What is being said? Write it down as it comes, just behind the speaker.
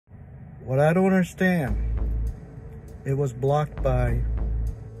What I don't understand, it was blocked by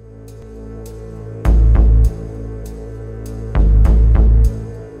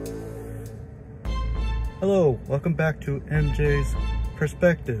Hello, welcome back to MJ's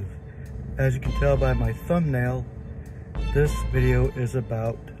Perspective. As you can tell by my thumbnail, this video is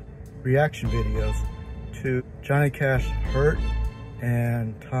about reaction videos to Johnny Cash Hurt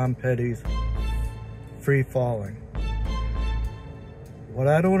and Tom Petty's Free Falling. What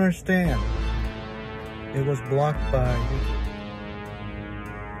I don't understand, it was blocked by,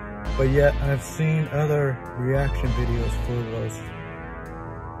 but yet I've seen other reaction videos for those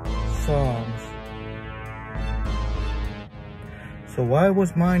songs. So why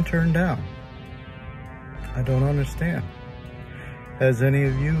was mine turned down? I don't understand. Has any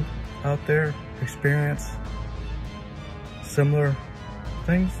of you out there experienced similar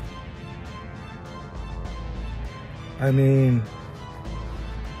things? I mean,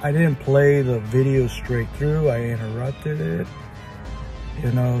 I didn't play the video straight through. I interrupted it,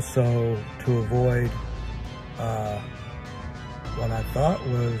 you know, so to avoid what I thought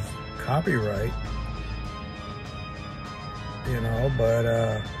was copyright, you know, but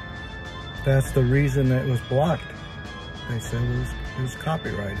that's the reason it was blocked. They said it was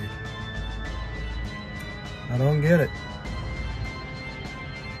copyrighted. I don't get it.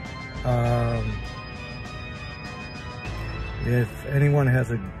 If anyone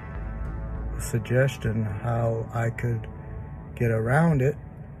has a suggestion how I could get around it,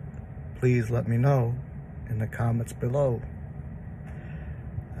 please let me know in the comments below.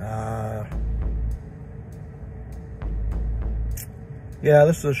 Yeah,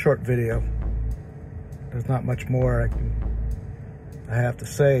 this is a short video. There's not much more I have to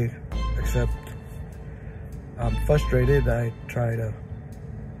say, except I'm frustrated. I try to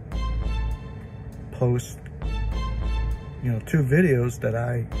post, you know, 2 videos that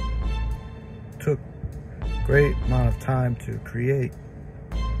I took great amount of time to create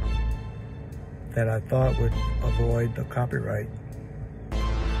that I thought would avoid the copyright.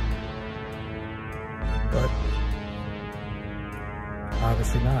 But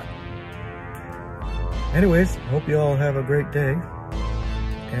obviously not. Anyways, hope you all have a great day.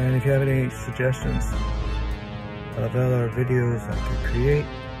 And if you have any suggestions of other videos I could create,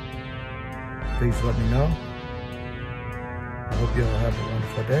 please let me know. I hope you all have a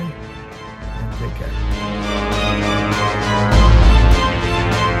wonderful day and take care.